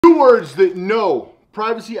words that no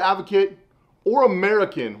privacy advocate or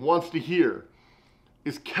American wants to hear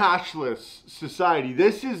is cashless society.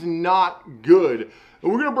 This is not good.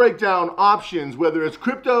 And we're going to break down options, whether it's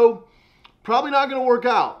crypto, probably not going to work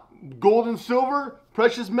out. Gold and silver,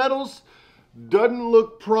 precious metals, doesn't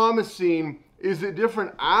look promising. Is it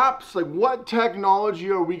different apps? Like, what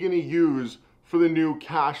technology are we going to use for the new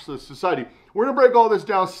cashless society? We're going to break all this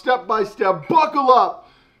down step by step. Buckle up.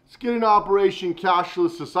 Let's get into Operation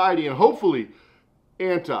Cashless Society and hopefully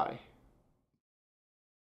anti.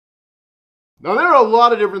 Now, there are a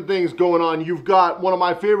lot of different things going on. You've got one of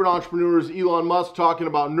my favorite entrepreneurs, Elon Musk, talking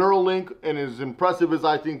about Neuralink, and as impressive as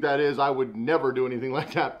I think that is, I would never do anything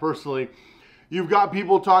like that personally. You've got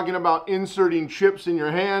people talking about inserting chips in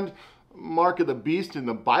your hand, mark of the beast in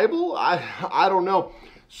the Bible. I don't know.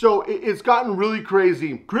 So it's gotten really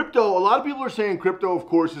crazy. Crypto, a lot of people are saying crypto, of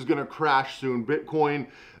course, is going to crash soon. Bitcoin,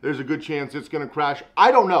 there's a good chance it's going to crash.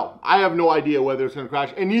 I don't know. I have no idea whether it's going to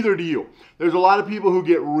crash, and neither do you. There's a lot of people who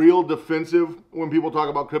get real defensive when people talk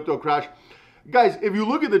about crypto crash. Guys, if you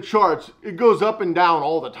look at the charts, it goes up and down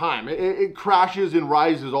all the time. It crashes and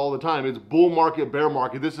rises all the time. It's bull market, bear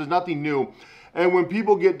market. This is nothing new. And when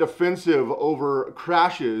people get defensive over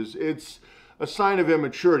crashes, it's a sign of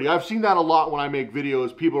immaturity. I've seen that a lot when I make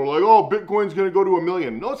videos. People are like, oh, Bitcoin's gonna go to 1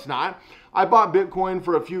 million. No, it's not. I bought Bitcoin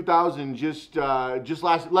for a few thousand just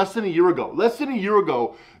less than a year ago. Less than a year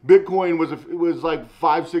ago, Bitcoin was like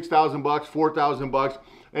 $5,000-6,000, $4,000,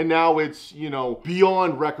 and now it's, you know,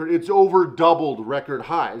 beyond record. It's over doubled record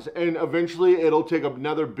highs, and eventually it'll take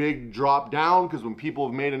another big drop down because when people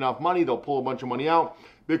have made enough money, they'll pull a bunch of money out.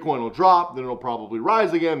 Bitcoin will drop, then it'll probably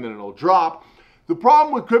rise again, then it'll drop. The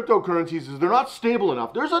problem with cryptocurrencies is they're not stable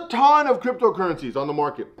enough. There's a ton of cryptocurrencies on the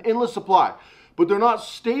market, endless supply, but they're not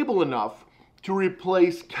stable enough to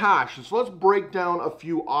replace cash. And so let's break down a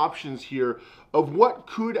few options here of what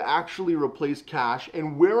could actually replace cash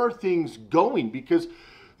and where are things going, because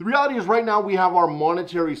the reality is right now we have our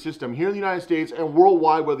monetary system here in the United States and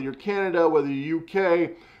worldwide, whether you're Canada, whether you're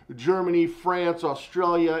UK, Germany, France,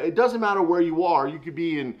 Australia, it doesn't matter where you are. You could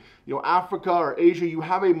be in, you know, Africa or Asia. You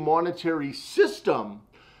have a monetary system,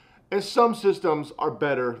 and some systems are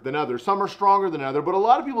better than others. Some are stronger than others, but a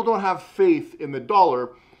lot of people don't have faith in the dollar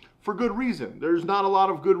for good reason. There's not a lot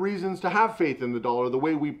of good reasons to have faith in the dollar. The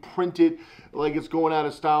way we print it like it's going out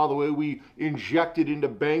of style, the way we inject it into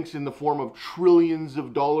banks in the form of trillions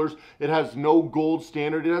of dollars, it has no gold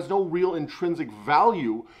standard. It has no real intrinsic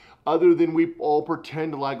value other than we all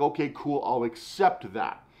pretend like, okay, cool, I'll accept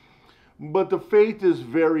that. But the faith is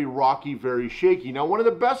very rocky, very shaky. Now, one of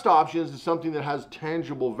the best options is something that has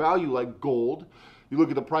tangible value like gold. You look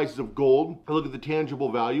at the prices of gold, you look at the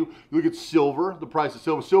tangible value, you look at silver, the price of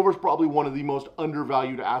silver. Silver is probably one of the most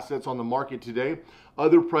undervalued assets on the market today.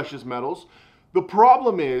 Other precious metals. The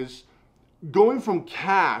problem is going from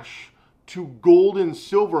cash to gold and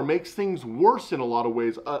silver makes things worse in a lot of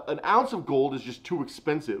ways. An ounce of gold is just too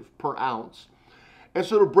expensive per ounce. And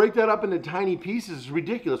so to break that up into tiny pieces is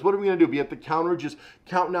ridiculous. What are we going to do? Be at the counter just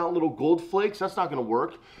counting out little gold flakes? That's not going to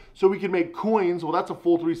work. So we can make coins. Well, that's a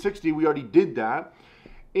full 360. We already did that.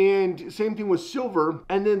 And same thing with silver.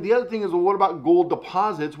 And then the other thing is, well, what about gold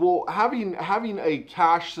deposits? Well, having a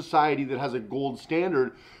cash society that has a gold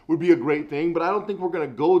standard would be a great thing, but I don't think we're going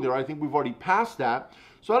to go there. I think we've already passed that.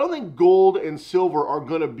 So I don't think gold and silver are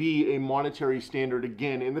going to be a monetary standard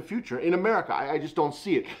again in the future in America. I just don't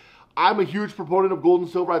see it. I'm a huge proponent of gold and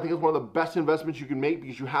silver. I think it's one of the best investments you can make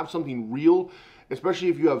because you have something real, especially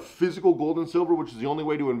if you have physical gold and silver, which is the only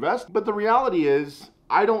way to invest. But the reality is,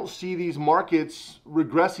 I don't see these markets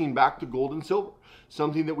regressing back to gold and silver,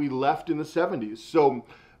 something that we left in the 70s. So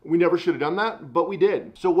we never should have done that, but we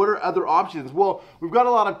did. So what are other options? Well, we've got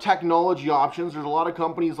a lot of technology options. There's a lot of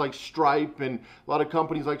companies like Stripe and a lot of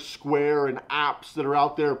companies like Square and apps that are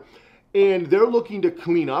out there. And they're looking to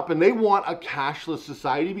clean up, and they want a cashless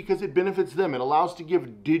society because it benefits them. It allows to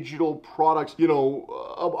give digital products, you know,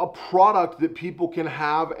 a product that people can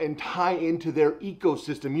have and tie into their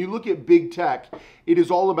ecosystem. You look at big tech, it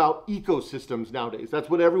is all about ecosystems nowadays. That's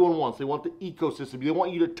what everyone wants. They want the ecosystem. They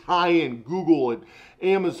want you to tie in Google and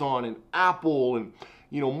Amazon and Apple and,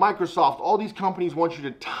 you know, Microsoft. All these companies want you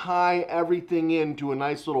to tie everything into a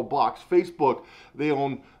nice little box. Facebook, they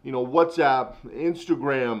own, you know, WhatsApp,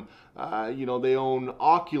 Instagram, you know, they own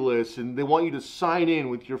Oculus, and they want you to sign in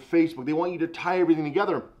with your Facebook. They want you to tie everything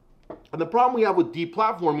together. And the problem we have with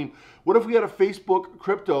deplatforming, what if we had a Facebook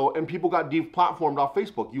crypto and people got deplatformed off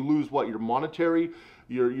Facebook? You lose what? Your monetary,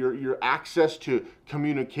 your access to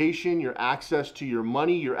communication, your access to your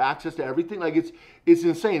money, your access to everything. Like it's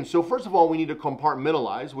insane. So first of all, we need to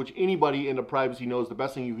compartmentalize, which anybody into privacy knows the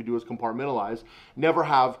best thing you can do is compartmentalize.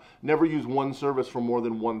 Never use one service for more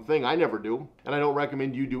than one thing. I never do, and I don't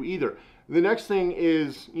recommend you do either. The next thing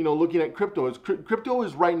is, looking at crypto. Crypto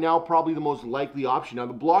is right now probably the most likely option. Now,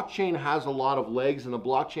 the blockchain has a lot of legs and the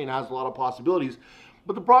blockchain has a lot of possibilities,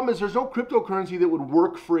 but the problem is there's no cryptocurrency that would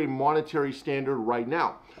work for a monetary standard right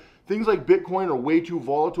now. Things like Bitcoin are way too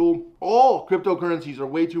volatile. All cryptocurrencies are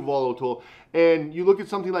way too volatile. And you look at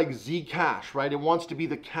something like Zcash, right? It wants to be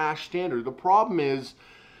the cash standard. The problem is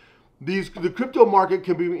the crypto market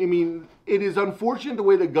can be, it is unfortunate the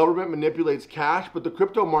way the government manipulates cash, but the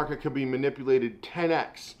crypto market can be manipulated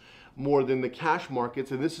 10x more than the cash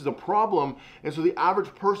markets, and this is a problem. And so the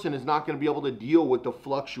average person is not going to be able to deal with the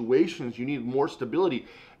fluctuations. You need more stability.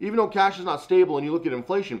 Even though cash is not stable, and you look at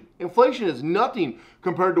inflation, inflation is nothing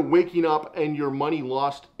compared to waking up and your money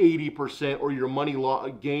lost 80% or your money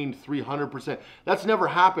gained 300%. That's never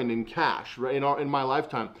happened in cash, right? In my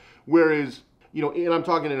lifetime. Whereas, and I'm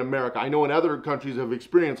talking in America. I know in other countries have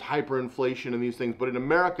experienced hyperinflation and these things, but in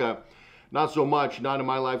America, not so much, not in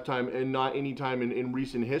my lifetime, and not any time in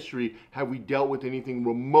recent history have we dealt with anything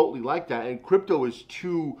remotely like that. And crypto is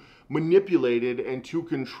too manipulated and too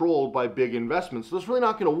controlled by big investments. So it's really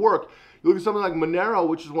not going to work. You look at something like Monero,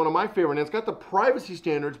 which is one of my favorite, and it's got the privacy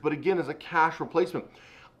standards, but again, as a cash replacement.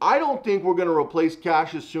 I don't think we're going to replace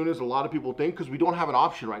cash as soon as a lot of people think, because we don't have an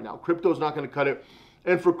option right now. Crypto is not going to cut it.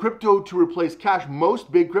 And for crypto to replace cash,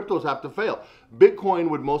 most big cryptos have to fail. Bitcoin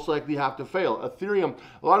would most likely have to fail. Ethereum,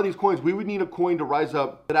 a lot of these coins, we would need a coin to rise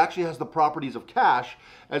up that actually has the properties of cash,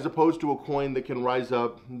 as opposed to a coin that can rise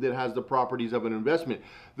up that has the properties of an investment.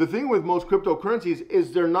 The thing with most cryptocurrencies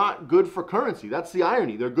is they're not good for currency. That's the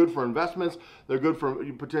irony. They're good for investments. They're good for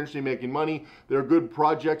potentially making money. They're good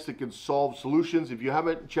projects that can solve solutions. If you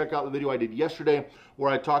haven't, check out the video I did yesterday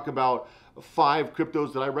where I talk about 5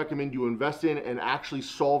 cryptos that I recommend you invest in and actually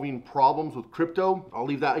solving problems with crypto. I'll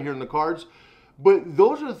leave that here in the cards. But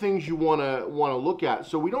those are the things you want to look at.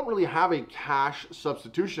 So we don't really have a cash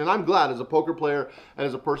substitution. And I'm glad, as a poker player and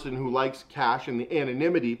as a person who likes cash and the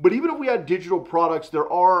anonymity. But even if we had digital products,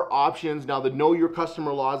 there are options. Now, the Know Your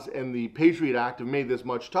Customer laws and the Patriot Act have made this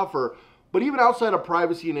much tougher. But even outside of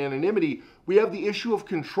privacy and anonymity, we have the issue of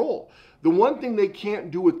control. The one thing they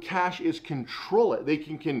can't do with cash is control it. They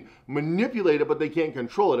can manipulate it, but they can't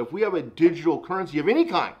control it. If we have a digital currency of any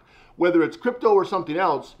kind, whether it's crypto or something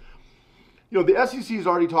else, the SEC is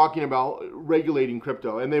already talking about regulating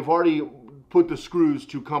crypto, and they've already put the screws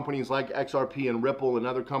to companies like XRP and Ripple and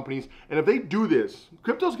other companies. And if they do this,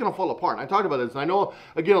 crypto's going to fall apart. And I talked about this, and I know,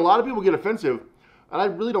 again, a lot of people get offensive, and I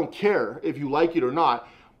really don't care if you like it or not.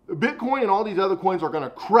 Bitcoin and all these other coins are going to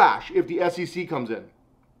crash if the SEC comes in,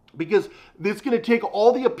 because it's going to take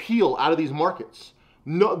all the appeal out of these markets.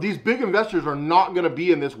 No, these big investors are not going to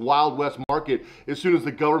be in this Wild West market as soon as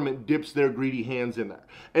the government dips their greedy hands in there.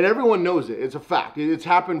 And everyone knows it. It's a fact. It's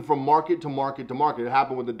happened from market to market to market. It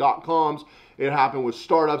happened with the dot-coms. It happened with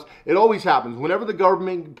startups. It always happens. Whenever the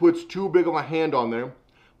government puts too big of a hand on there,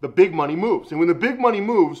 the big money moves. And when the big money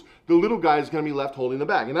moves, the little guy is going to be left holding the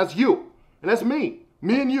bag. And that's you. And that's me.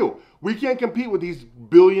 Me and you. We can't compete with these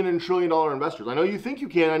billion and trillion dollar investors. I know you think you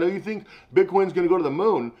can. I know you think Bitcoin's going to go to the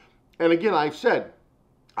moon. And again, I've said,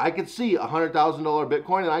 I could see $100,000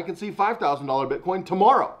 Bitcoin and I could see $5,000 Bitcoin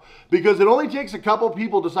tomorrow, because it only takes a couple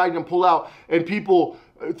people deciding to pull out and people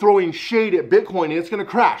throwing shade at Bitcoin, and it's going to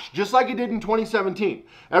crash just like it did in 2017.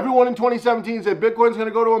 Everyone in 2017 said Bitcoin's going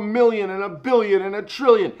to go to $1 million and $1 billion and $1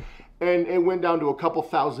 trillion, and it went down to a couple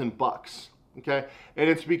 $1,000. Okay, and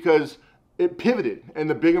it's because it pivoted and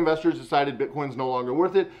the big investors decided Bitcoin's no longer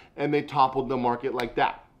worth it, and they toppled the market like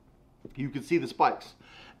that. You could see the spikes,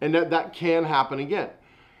 and that can happen again.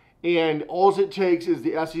 And all it takes is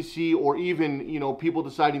the SEC or even, people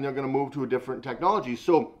deciding they're going to move to a different technology.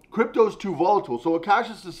 So crypto's too volatile. So a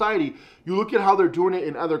cashless society, you look at how they're doing it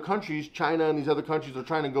in other countries. China and these other countries are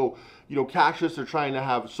trying to go, cashless. They're trying to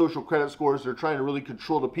have social credit scores. They're trying to really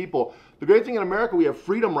control the people. The great thing in America, we have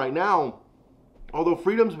freedom right now. Although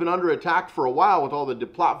freedom's been under attack for a while with all the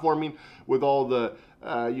deplatforming, with all the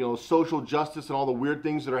social justice and all the weird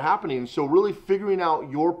things that are happening. So really figuring out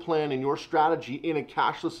your plan and your strategy in a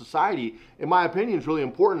cashless society, in my opinion, is really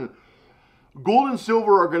important. Gold and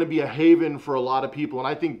silver are going to be a haven for a lot of people. And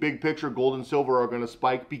I think big picture, gold and silver are going to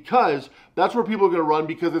spike, because that's where people are going to run,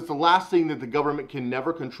 because it's the last thing that the government can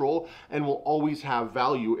never control and will always have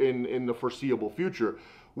value in the foreseeable future.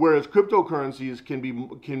 Whereas cryptocurrencies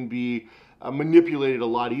can be manipulated a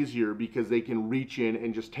lot easier because they can reach in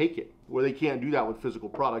and just take it, where they can't do that with physical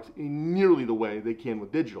products in nearly the way they can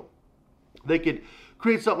with digital. They could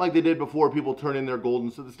create something like they did before, people turn in their gold,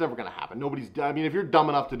 and so it's never going to happen. I mean, if you're dumb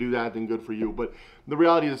enough to do that, then good for you. But the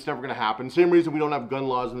reality is it's never going to happen. Same reason we don't have gun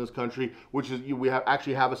laws in this country, which is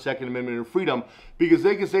actually have a Second Amendment and freedom, because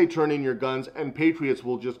they can say turn in your guns and patriots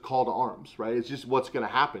will just call to arms, right? It's just what's going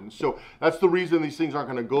to happen. So that's the reason these things aren't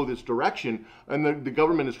going to go this direction. And the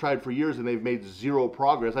government has tried for years and they've made zero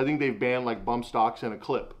progress. I think they've banned like bump stocks and a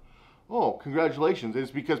clip. Oh, congratulations. It's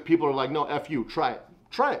because people are like, no, F you, try it.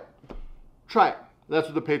 Try it. Try it. That's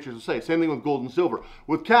what the patriots will say. Same thing with gold and silver.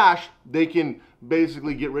 With cash, they can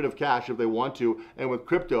basically get rid of cash if they want to. And with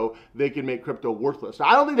crypto, they can make crypto worthless. Now,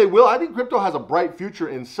 I don't think they will. I think crypto has a bright future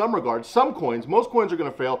in some regards. Some coins, most coins are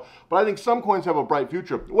going to fail, but I think some coins have a bright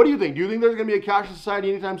future. What do you think? Do you think there's going to be a cashless society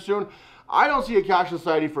anytime soon? I don't see a cashless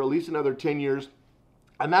society for at least another 10 years.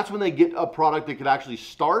 And that's when they get a product that could actually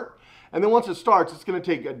start. And then once it starts, it's going to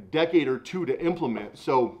take a decade or two to implement.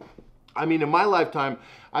 So, I mean, in my lifetime,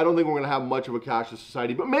 I don't think we're going to have much of a cashless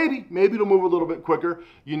society, but maybe it'll move a little bit quicker.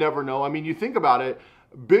 You never know. I mean, you think about it,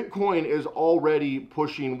 Bitcoin is already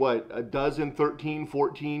pushing, what, a dozen, 13,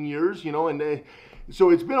 14 years, you know, and so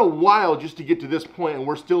it's been a while just to get to this point, and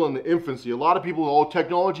we're still in the infancy. A lot of people, oh,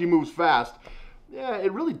 technology moves fast. Yeah,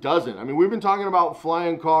 it really doesn't. I mean, we've been talking about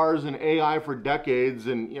flying cars and AI for decades,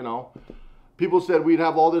 and, you know, people said we'd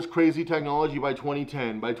have all this crazy technology by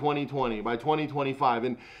 2010, by 2020, by 2025,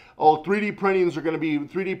 and 3D printers are going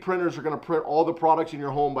to print all the products in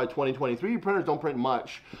your home by 2020. 3D printers don't print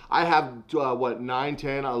much. I have, 9,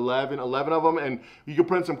 10, 11 of them, and you can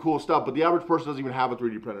print some cool stuff, but the average person doesn't even have a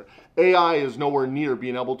 3D printer. AI is nowhere near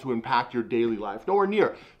being able to impact your daily life. Nowhere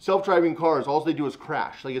near. Self-driving cars, all they do is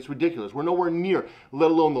crash. Like, it's ridiculous. We're nowhere near,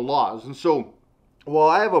 let alone the laws. And so, while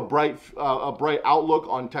I have a bright outlook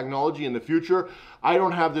on technology in the future, I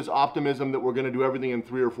don't have this optimism that we're going to do everything in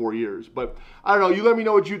 3 or 4 years. But I don't know. You let me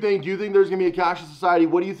know what you think. Do you think there's going to be a cashless society?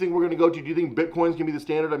 What do you think we're going to go to? Do you think Bitcoin's going to be the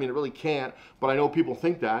standard? I mean, it really can't, but I know people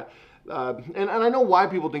think that. And I know why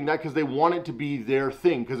people think that, because they want it to be their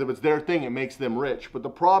thing. Because if it's their thing, it makes them rich. But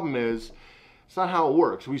the problem is, it's not how it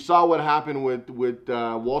works. We saw what happened with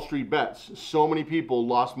Wall Street bets. So many people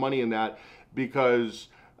lost money in that because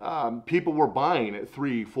people were buying at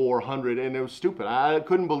 300, 400, and it was stupid. I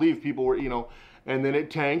couldn't believe people were, you know, and then it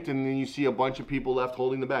tanked, and then you see a bunch of people left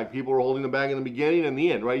holding the bag. People were holding the bag in the beginning and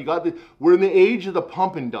the end, right? We're in the age of the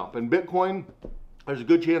pump and dump, and Bitcoin, there's a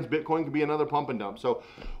good chance Bitcoin could be another pump and dump. So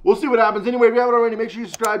we'll see what happens. Anyway, if you haven't already, make sure you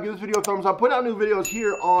subscribe, give this video a thumbs up. Put out new videos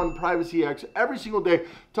here on Privacy X every single day,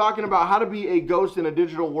 talking about how to be a ghost in a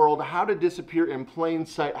digital world, how to disappear in plain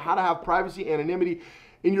sight, how to have privacy, anonymity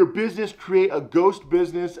in your business, create a ghost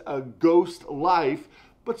business, a ghost life,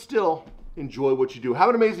 but still enjoy what you do. Have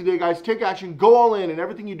an amazing day, guys. Take action. Go all in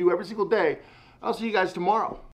everything you do every single day. I'll see you guys tomorrow.